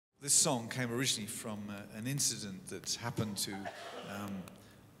This song came originally from an incident that happened to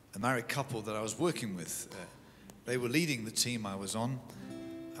a married couple that I was working with. They were leading the team I was on.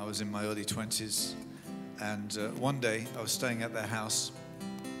 I was in my early 20s. And one day I was staying at their house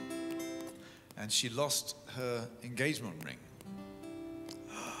and she lost her engagement ring.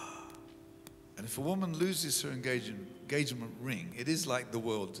 And if a woman loses her engagement ring, it is like the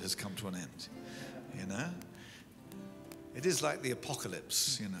world has come to an end, you know? It is like the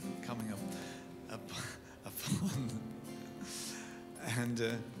apocalypse, you know, coming up upon.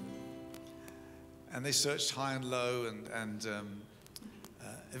 And they searched high and low, and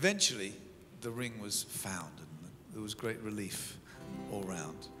eventually the ring was found, and there was great relief all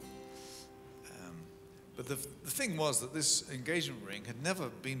round. But the thing was that this engagement ring had never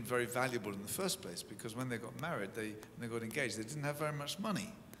been very valuable in the first place, because when they got married, when they got engaged, they didn't have very much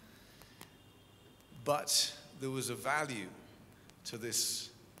money. But there was a value to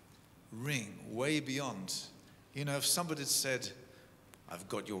this ring way beyond. You know, if somebody had said, "I've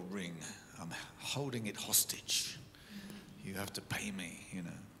got your ring, I'm holding it hostage. You have to pay me, you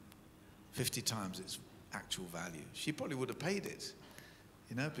know, 50 times its actual value," she probably would have paid it,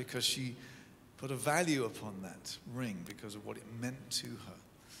 you know, because she put a value upon that ring because of what it meant to her.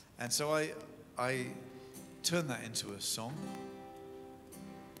 And so I turned that into a song,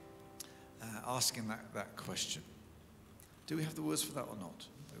 asking that question. Do we have the words for that or not?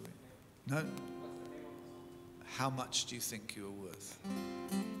 Do we? No? How much do you think you're worth?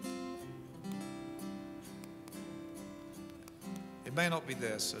 It may not be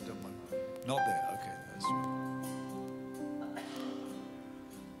there, so don't worry. Not there, okay. That's right.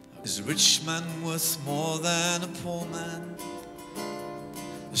 Is a rich man worth more than a poor man?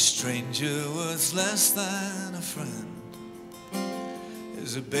 A stranger worth less than a friend?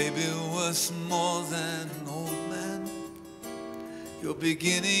 Is a baby worth more than an old man? Your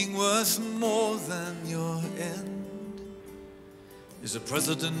beginning worth more than your end? Is a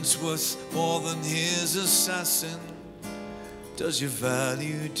president worth more than his assassin? Does your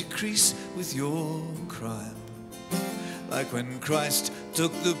value decrease with your crime? Like when Christ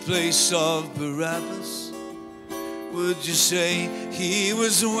took the place of Barabbas, would you say he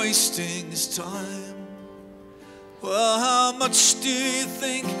was wasting his time? Well, how much do you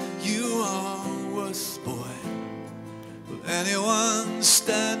think you are worth, boy? Will anyone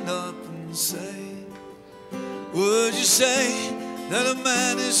stand up and say? Would you say that a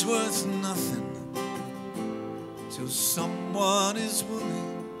man is worth nothing till someone is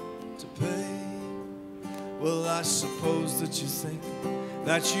willing to pay? Well, I suppose that you think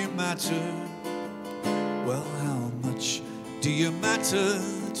that you matter. Well, how much do you matter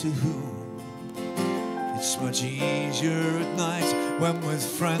to whom? It's much easier at night when with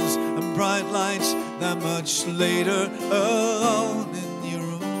friends and bright lights than much later alone in your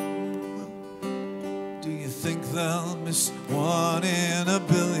room. Do you think they'll miss one in a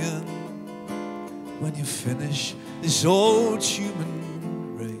billion when you finish this old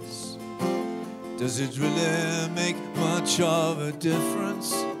human race? Does it really make much of a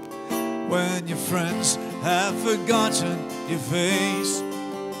difference when your friends have forgotten your face?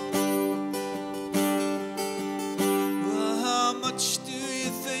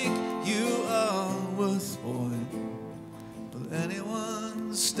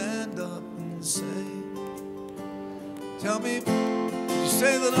 Tell me, you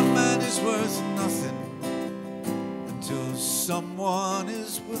say that a man is worth nothing until someone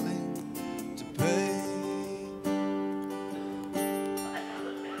is willing to pay.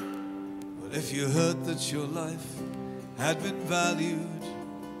 But if you heard that your life had been valued,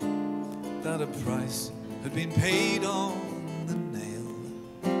 that a price had been paid on the nail,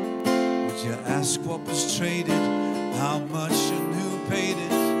 would you ask what was traded, how much and who paid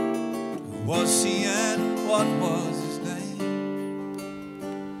it? Who was he and what was his name?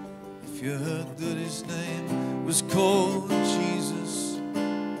 If you heard that his name was called Jesus,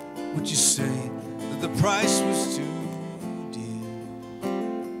 would you say that the price was too dear?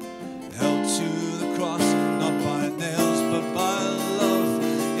 Held to the cross, not by nails but by love.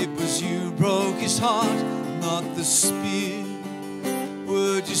 It was you broke his heart, not the spear.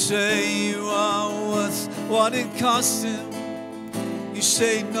 Would you say you are worth what it cost him? You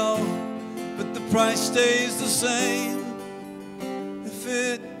say no, but the price stays the same. If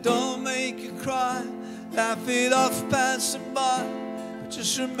it don't make you cry, laugh it off passing by. But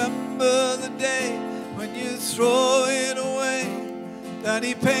just remember the day when you throw it away, that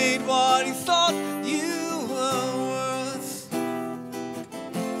he paid what he thought you were worth.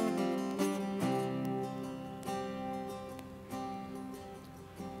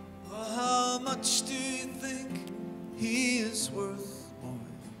 Well, how much do you think he is worth, boy?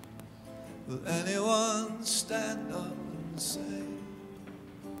 Will anyone stand up and say,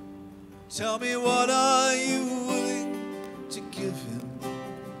 tell me, what are you willing to give him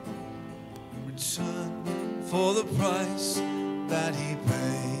in return for the price that he paid?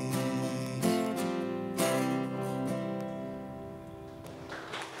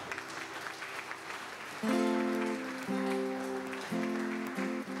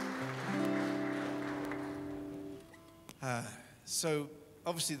 So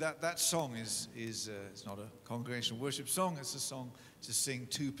obviously that song is it's not a congregational worship song. It's a song to sing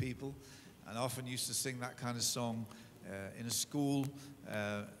to people, and I often used to sing that kind of song in a school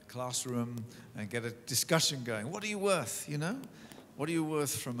classroom and get a discussion going. What are you worth? You know, what are you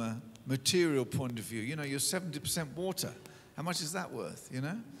worth from a material point of view? You know, you're 70% water. How much is that worth? You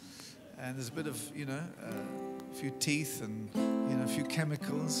know, and there's a bit of a few teeth and a few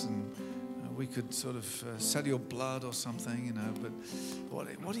chemicals and. We could sort of sell your blood or something, but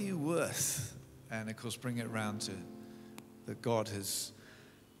what are you worth? And of course, bring it around to that God has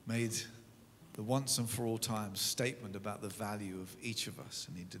made the once and for all time statement about the value of each of us.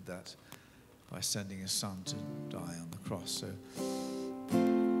 And he did that by sending his son to die on the cross. So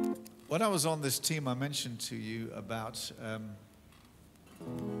when I was on this team, I mentioned to you about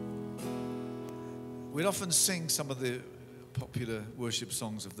we'd often sing some of the popular worship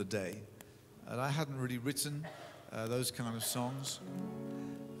songs of the day. And I hadn't really written those kind of songs.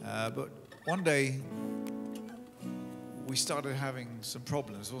 But one day, we started having some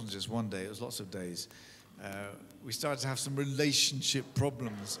problems. It wasn't just one day, it was lots of days. We started to have some relationship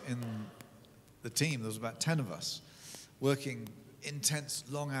problems in the team. There was about 10 of us, working intense,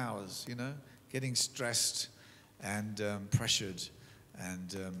 long hours, getting stressed and pressured,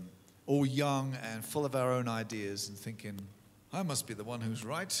 and all young and full of our own ideas and thinking, I must be the one who's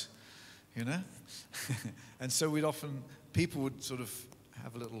right. And so people would sort of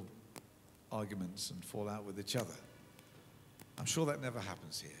have little arguments and fall out with each other. I'm sure that never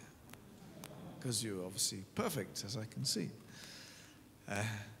happens here, because you're obviously perfect, as I can see.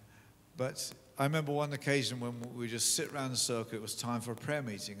 But I remember one occasion when we just sit around in a circle, it was time for a prayer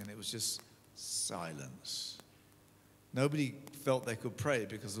meeting, and it was just silence. Nobody felt they could pray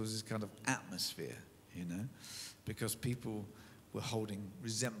because there was this kind of atmosphere, because people were holding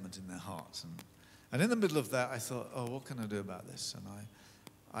resentment in their hearts. And in the middle of that, I thought, what can I do about this? And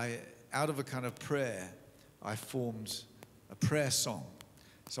I out of a kind of prayer, I formed a prayer song.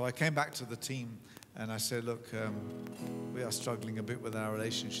 So I came back to the team and I said, look, we are struggling a bit with our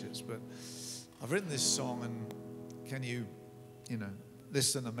relationships, but I've written this song, and can you,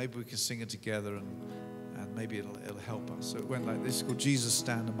 listen, and maybe we can sing it together, and maybe it'll help us. So it went like this, called Jesus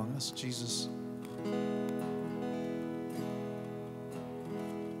Stand Among Us. Jesus.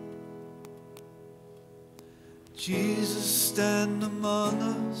 Jesus, stand among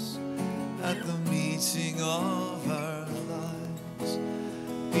us at the meeting of our lives.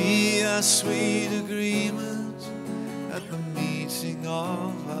 Be our sweet agreement at the meeting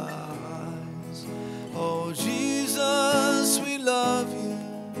of our lives. Oh, Jesus, we love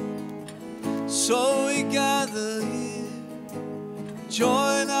you, so we gather here.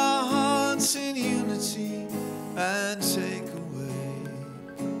 Join our hearts in unity and take away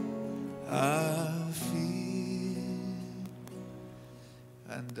our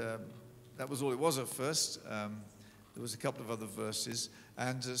And that was all it was at first. There was a couple of other verses.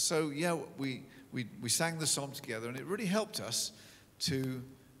 And we sang the song together, and it really helped us to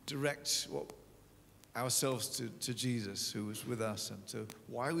direct ourselves to Jesus, who was with us, and to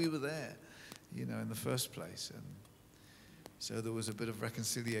why we were there, in the first place. And so there was a bit of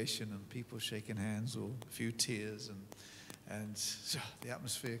reconciliation and people shaking hands, or a few tears, and so the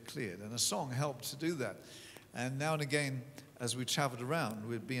atmosphere cleared. And a song helped to do that. And now and again, as we traveled around,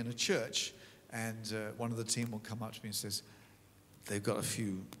 we'd be in a church, and one of the team will come up to me and says, they've got a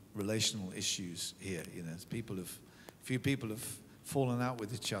few relational issues here. Few people have fallen out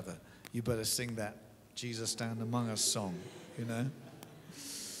with each other. You better sing that Jesus Stand Among Us song,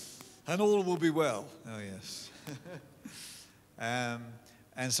 And all will be well. Oh, yes.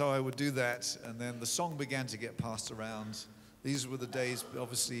 And so I would do that, and then the song began to get passed around. These were the days,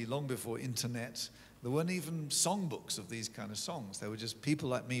 obviously, long before internet. There weren't even songbooks of these kind of songs. They were just people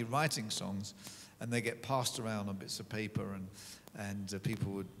like me writing songs, and they get passed around on bits of paper, and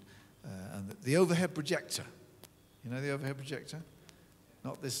people would, and the overhead projector. The overhead projector?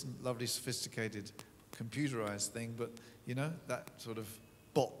 Not this lovely sophisticated computerized thing, but, that sort of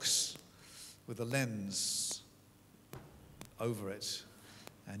box with a lens over it,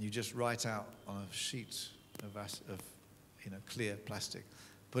 and you just write out on a sheet of clear plastic.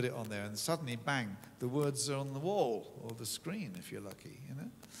 Put it on there, and suddenly, bang, the words are on the wall or the screen, if you're lucky,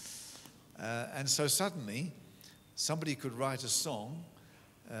 And so suddenly, somebody could write a song,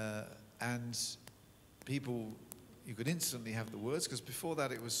 and people, you could instantly have the words, because before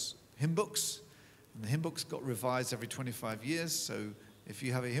that it was hymn books, and the hymn books got revised every 25 years, so if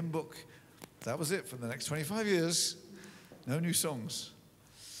you have a hymn book, that was it for the next 25 years, no new songs.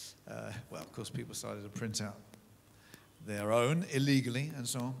 Well, of course, people started to print out their own illegally and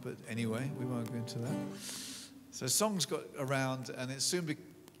so on, but anyway, we won't go into that. So songs got around, and it soon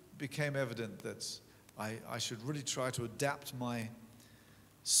became evident that I should really try to adapt my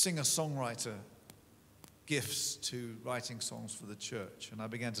singer-songwriter gifts to writing songs for the church. And I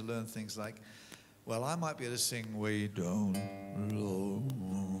began to learn things like, well, I might be able to sing way down low,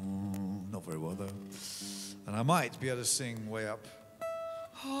 not very well though, and I might be able to sing way up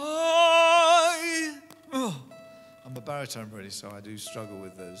high. Oh, I'm a baritone really, so I do struggle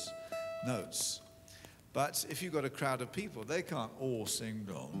with those notes. But if you've got a crowd of people, they can't all sing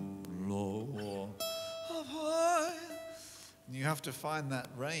down low or up high. And you have to find that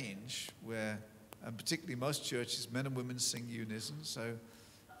range where, and particularly most churches, men and women sing unison, so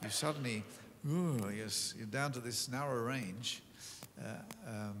you suddenly, yes, you're down to this narrow range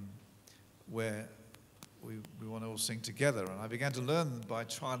where we want to all sing together. And I began to learn by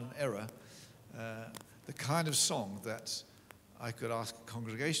trial and error the kind of song that I could ask a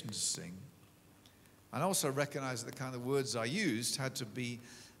congregation to sing. And I also recognized that the kind of words I used had to be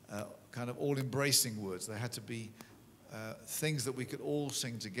kind of all-embracing words. They had to be things that we could all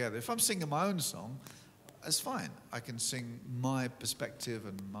sing together. If I'm singing my own song, that's fine. I can sing my perspective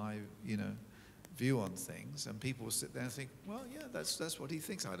and my, view on things, and people will sit there and think, well, yeah, that's what he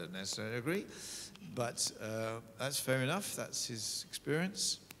thinks. I don't necessarily agree, but that's fair enough. That's his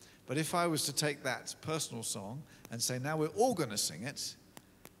experience. But if I was to take that personal song and say, now we're all going to sing it,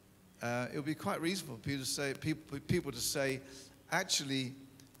 it would be quite reasonable for people to say, actually,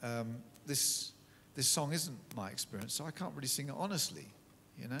 this song isn't my experience, so I can't really sing it honestly,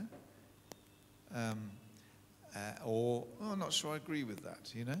 or I'm not sure I agree with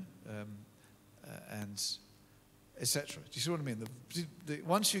that, and etc. Do you see what I mean?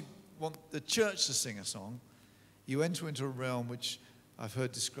 Once you want the church to sing a song, you enter into a realm which I've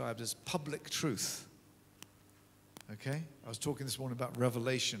heard described as public truth. Okay? I was talking this morning about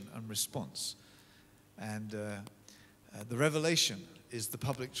revelation and response. And the revelation is the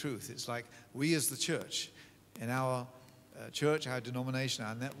public truth. It's like we as the church, in our church, our denomination,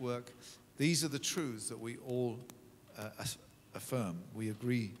 our network, these are the truths that we all affirm. We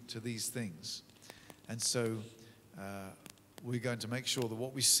agree to these things. And so we're going to make sure that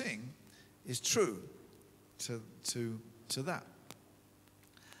what we sing is true to that.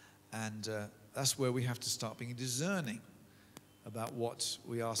 And that's where we have to start being discerning about what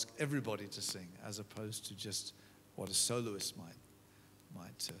we ask everybody to sing, as opposed to just what a soloist might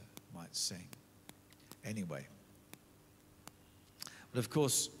sing. Anyway, but of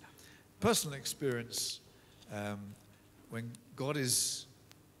course, personal experience, when God is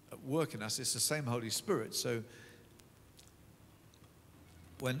at work in us, it's the same Holy Spirit. So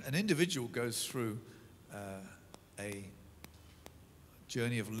when an individual goes through a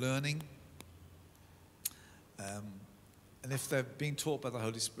journey of learning, and if they're being taught by the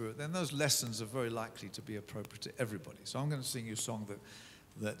Holy Spirit, then those lessons are very likely to be appropriate to everybody. So I'm going to sing you a song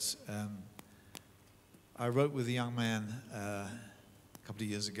that I wrote with a young man a couple of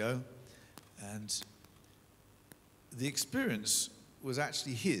years ago, and the experience was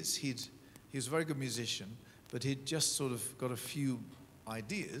actually his. He was a very good musician, but he'd just sort of got a few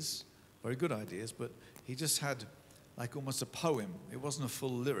ideas, very good ideas, but he just had like almost a poem. It wasn't a full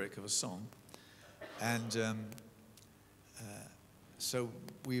lyric of a song. And so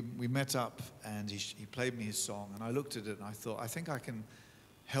we met up, and he played me his song, and I looked at it and I thought, I think I can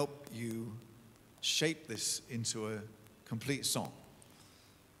help you shape this into a complete song,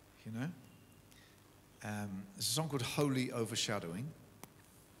 It's a song called Holy Overshadowing.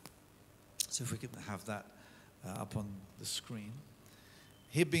 So if we can have that up on the screen.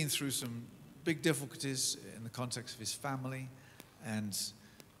 He'd been through some big difficulties in the context of his family, and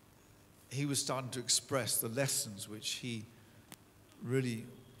he was starting to express the lessons which he really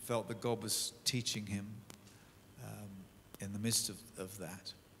felt that God was teaching him in the midst of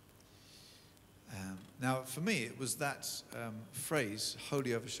that. Now, for me, it was that phrase,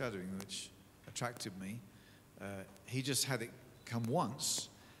 holy overshadowing, which attracted me. He just had it come once,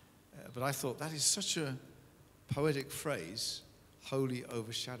 but I thought that is such a poetic phrase, holy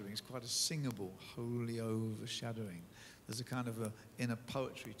overshadowing. It's quite a singable, holy overshadowing. There's a kind of a inner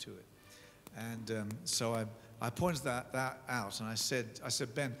poetry to it. And so I pointed that out, and I said,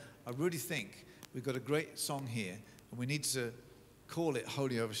 Ben, I really think we've got a great song here, and we need to call it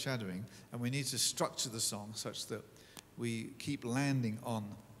Holy Overshadowing, and we need to structure the song such that we keep landing on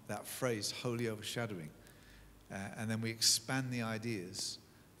that phrase, Holy Overshadowing, and then we expand the ideas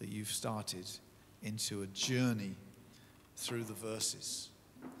that you've started into a journey through the verses.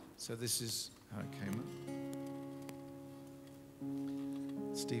 So this is how it came up.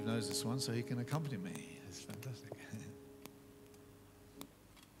 Steve knows this one, so he can accompany me. It's fantastic.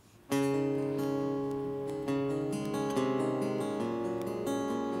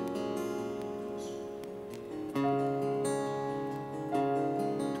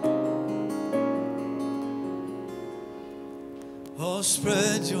 Oh,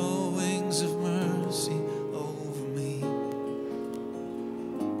 spread your wings of mercy over me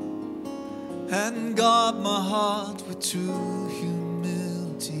and guard my heart with true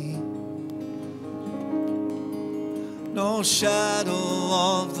humility. No shadow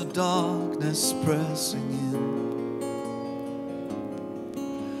of the darkness pressing in,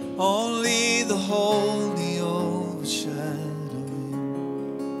 only the holy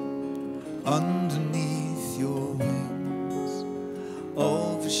overshadowing underneath your wings,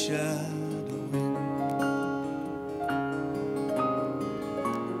 overshadowing.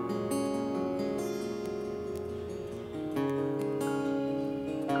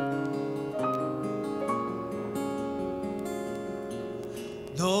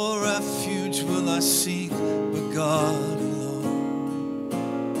 No refuge will I seek but God alone.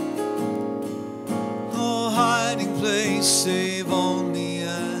 No hiding place save only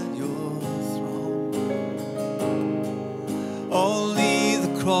at your throne. Only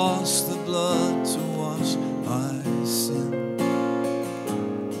the cross, the blood to wash my sin.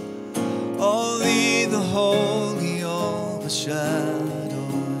 Only the holy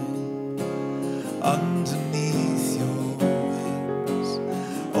overshadowing underneath your wings,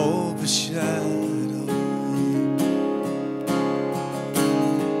 overshadowing.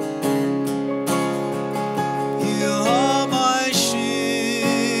 You are my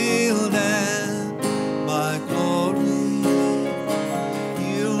shield and my glory.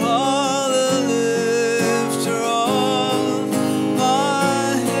 You are the lifter of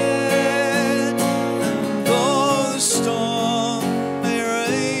my head. And though the storm may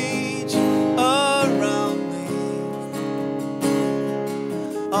rage around me,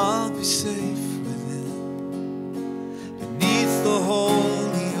 I'll be safe within, beneath the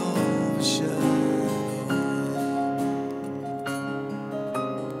holy overshadowing.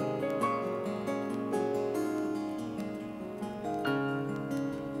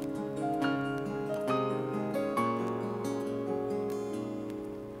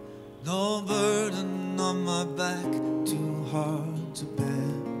 No burden on my back too hard to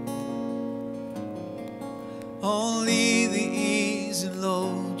bear, only the easy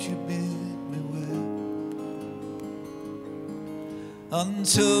load you bid me wear.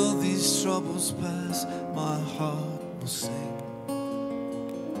 Until these troubles pass, my heart will sing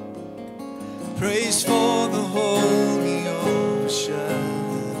praise for the holy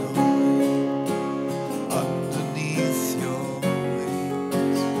overshadowing underneath your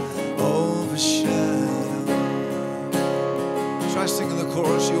wings, overshadowing. Try singing the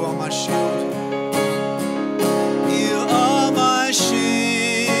chorus. You are my shield. You are my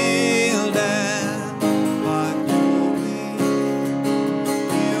shield and my glory.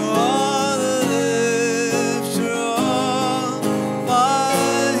 You are the lifter of my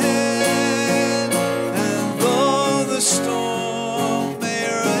head. And though the storm may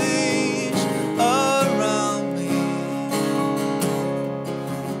rage around me,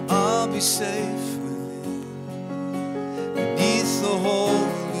 I'll be safe within, beneath the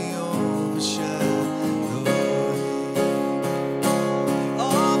holy overshadowing.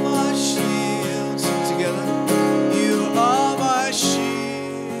 Are my shield, sing together. You are my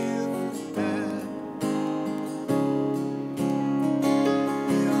shield, and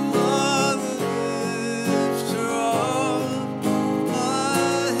you are the lifter of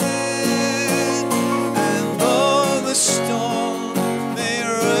my head. And though the storm may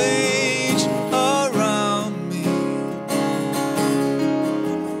rage around me,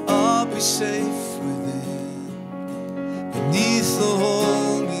 I'll be safe within, beneath the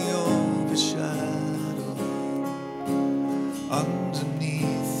holy overshadowing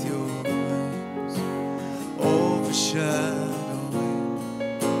underneath your wings, overshadowing,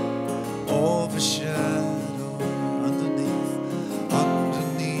 overshadowing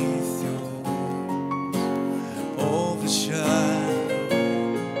underneath your wings,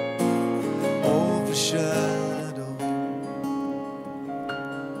 overshadowing, overshadowing.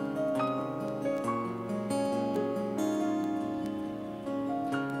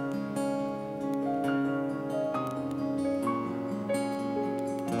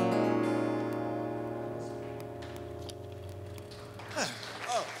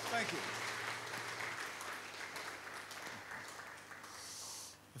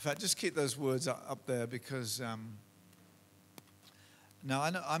 fact, just keep those words up there because now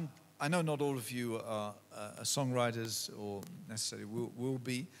I know not all of you are songwriters or necessarily will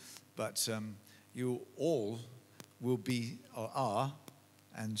be, but you all will be or are,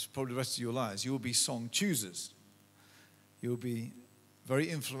 and probably the rest of your lives, you will be song choosers. You'll be very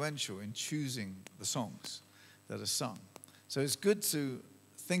influential in choosing the songs that are sung. So it's good to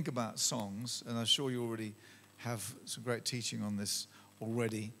think about songs, and I'm sure you already have some great teaching on this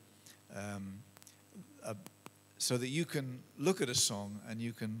already, so that you can look at a song and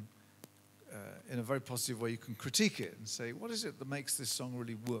you can, in a very positive way, you can critique it and say, what is it that makes this song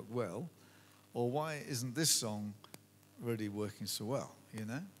really work well? Or why isn't this song really working so well, you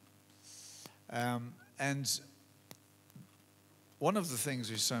know? And one of the things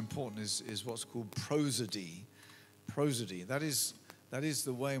which is so important is what's called prosody. Prosody, that is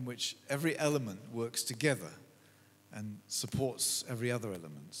the way in which every element works together and supports every other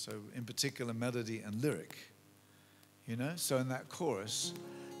element. So in particular, melody and lyric, you know? So in that chorus,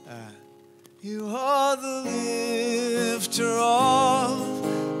 you are the lifter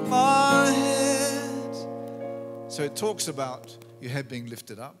of my head. So it talks about your head being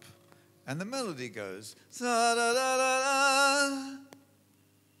lifted up, and the melody goes, da, da, da, da,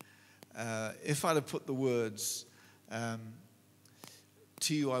 da. If I'd have put the words,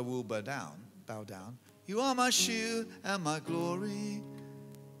 to you I will bow down. You are my shield and my glory,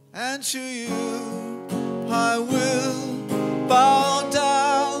 and to you I will bow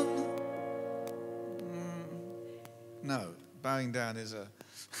down. No, bowing down is a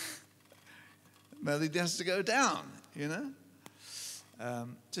melody has to go down, you know?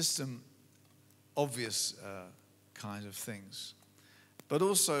 Just some obvious kind of things. But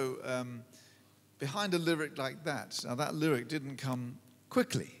also, behind a lyric like that, now that lyric didn't come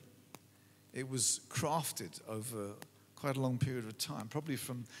quickly. It was crafted over quite a long period of time, probably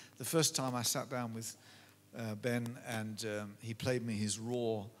from the first time I sat down with Ben and he played me his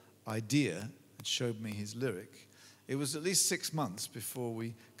raw idea and showed me his lyric. It was at least 6 months before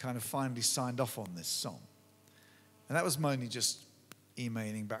we kind of finally signed off on this song. And that was mainly just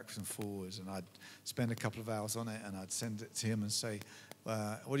emailing backwards and forwards, and I'd spend a couple of hours on it, and I'd send it to him and say,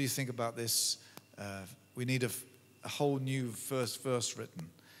 what do you think about this? We need a whole new first verse written,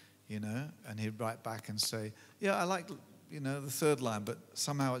 you know? And he'd write back and say, yeah, I like, you know, the third line, but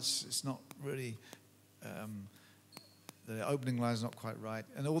somehow it's not really, the opening line's not quite right.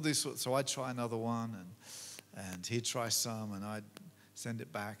 And all these sorts, so I'd try another one, and he'd try some, and I'd send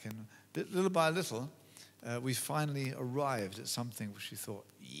it back. And little by little, we finally arrived at something which we thought,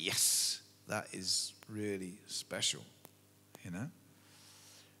 yes, that is really special, you know?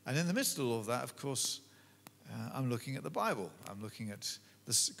 And in the midst of all of that, of course, I'm looking at the Bible. I'm looking at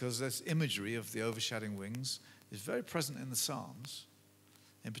this, because this imagery of the overshadowing wings is very present in the Psalms,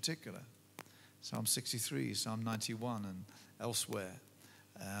 in particular. Psalm 63, Psalm 91, and elsewhere.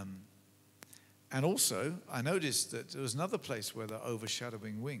 And also, I noticed that there was another place where there are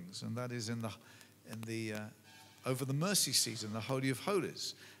overshadowing wings, and that is over the mercy seat in the Holy of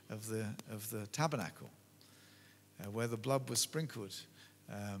Holies of the tabernacle, where the blood was sprinkled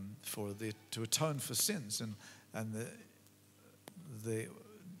to atone for sins, and they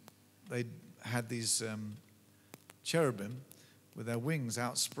had these cherubim with their wings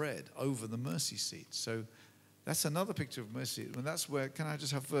outspread over the mercy seat. So that's another picture of mercy, and that's where. Can I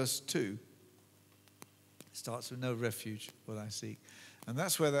just have verse 2? It starts with no refuge will I seek. And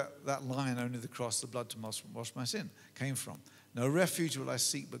that's where that line, only the cross, the blood to wash my sin, came from. No refuge will I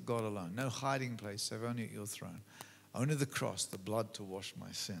seek but God alone. No hiding place save only at your throne. Only the cross, the blood to wash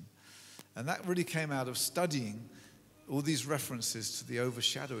my sin. And that really came out of studying all these references to the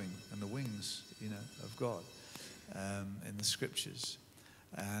overshadowing and the wings, you know, of God in the scriptures.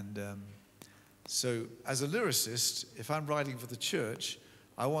 And so as a lyricist, if I'm writing for the church,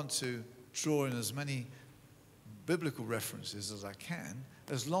 I want to draw in as many biblical references as I can,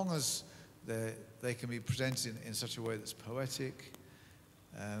 as long as they can be presented in such a way that's poetic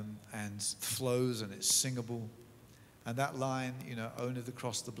and flows and it's singable. And that line, you know, only the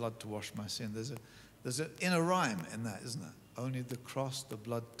cross, the blood to wash my sin. There's an inner rhyme in that, isn't there? Only the cross, the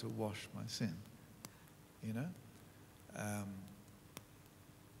blood to wash my sin. You know?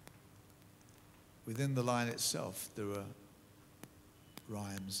 Within the line itself, there are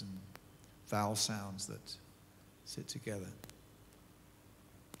rhymes and vowel sounds that sit together.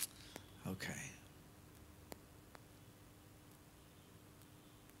 Okay.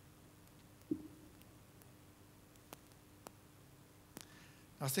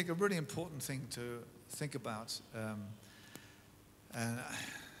 I think a really important thing to think about, and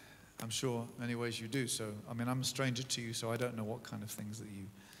I'm sure in many ways you do, so, I mean, I'm a stranger to you, so I don't know what kind of things that you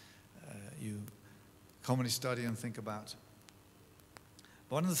you commonly study and think about.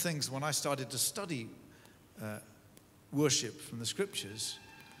 One of the things when I started to study worship from the scriptures,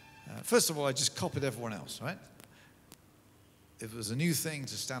 first of all, I just copied everyone else, right? It was a new thing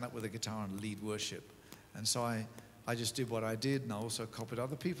to stand up with a guitar and lead worship. And so I just did what I did, and I also copied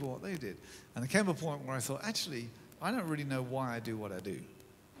other people what they did. And there came a point where I thought, actually, I don't really know why I do what I do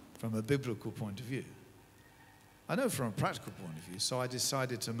from a biblical point of view. I know from a practical point of view. So I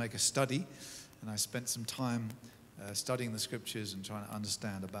decided to make a study, and I spent some time studying the scriptures and trying to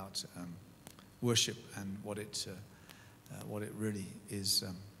understand about worship and what it really is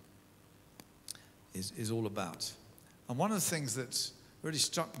all about. And one of the things that really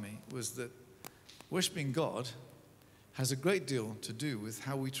struck me was that worshiping God has a great deal to do with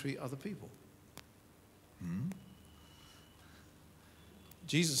how we treat other people.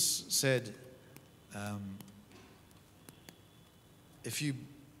 Jesus said, if you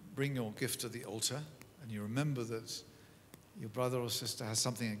bring your gift to the altar and you remember that your brother or sister has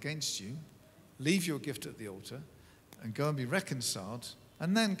something against you, leave your gift at the altar and go and be reconciled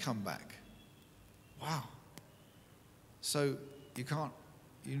and then come back. Wow. So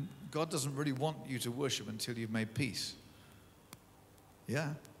God doesn't really want you to worship until you've made peace.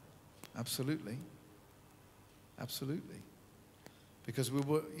 Yeah, absolutely. Absolutely. Because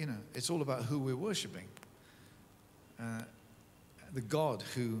it's all about who we're worshiping. The God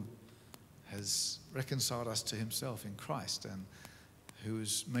who has reconciled us to himself in Christ and who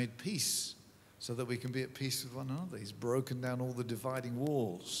has made peace so that we can be at peace with one another. He's broken down all the dividing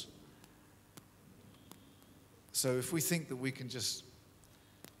walls. So if we think that we can just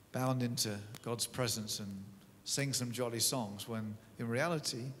bound into God's presence and sing some jolly songs, when in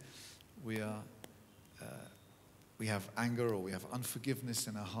reality we have anger or we have unforgiveness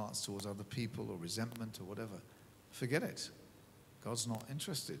in our hearts towards other people or resentment or whatever, forget it. God's not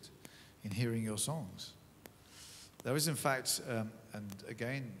interested in hearing your songs. There is, in fact, and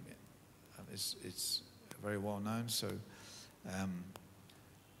again, it's very well known, so I'm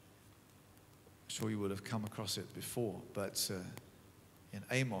sure you would have come across it before, but in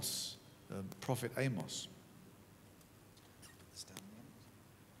Amos, the prophet Amos,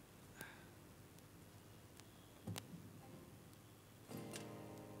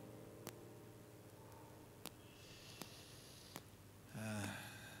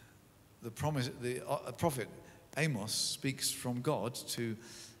 the prophet Amos speaks from God to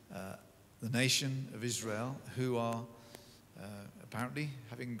the nation of Israel, who are apparently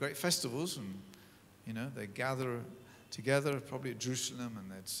having great festivals, and they gather together probably at Jerusalem,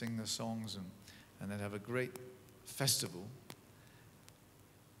 and they'd sing their songs, and they'd have a great festival.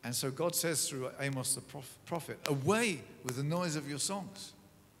 And so God says through Amos the prophet, away with the noise of your songs.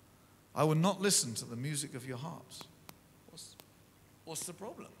 I will not listen to the music of your harps. What's the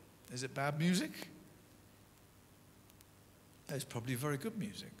problem? Is it bad music? It's probably very good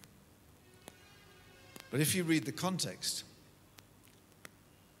music. But if you read the context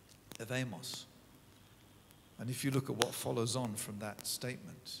of Amos, and if you look at what follows on from that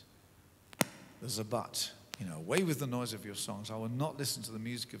statement, there's a but. Away with the noise of your songs. I will not listen to the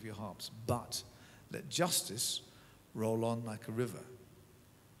music of your harps, but let justice roll on like a river,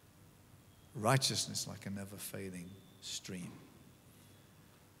 righteousness like a never-failing stream.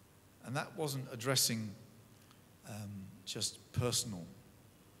 And that wasn't addressing just personal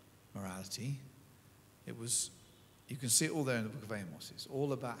morality. It was, you can see it all there in the book of Amos. It's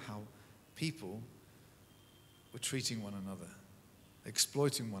all about how people were treating one another,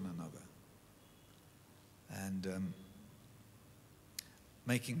 exploiting one another, and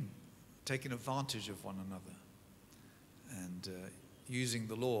taking advantage of one another, and using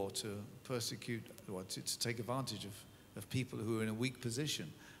the law to persecute, or to take advantage of people who are in a weak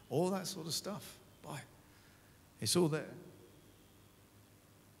position. All that sort of stuff. Boy, it's all there.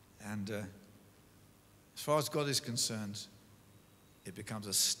 And as far as God is concerned, it becomes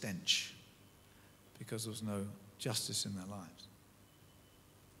a stench because there's no justice in their lives.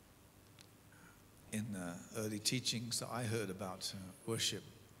 In early teachings that I heard about worship,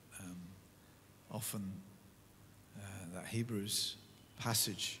 often that Hebrews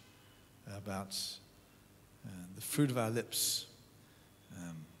passage about the fruit of our lips,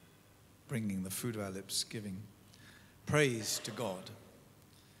 bringing the fruit of our lips, giving praise to God.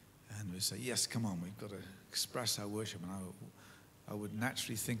 And we say, yes, come on, we've got to express our worship. And I would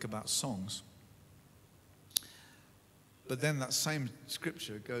naturally think about songs. But then that same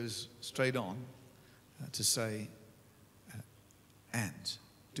scripture goes straight on to say, and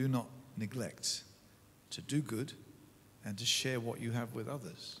do not neglect to do good and to share what you have with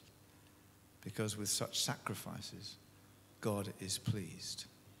others, because with such sacrifices, God is pleased.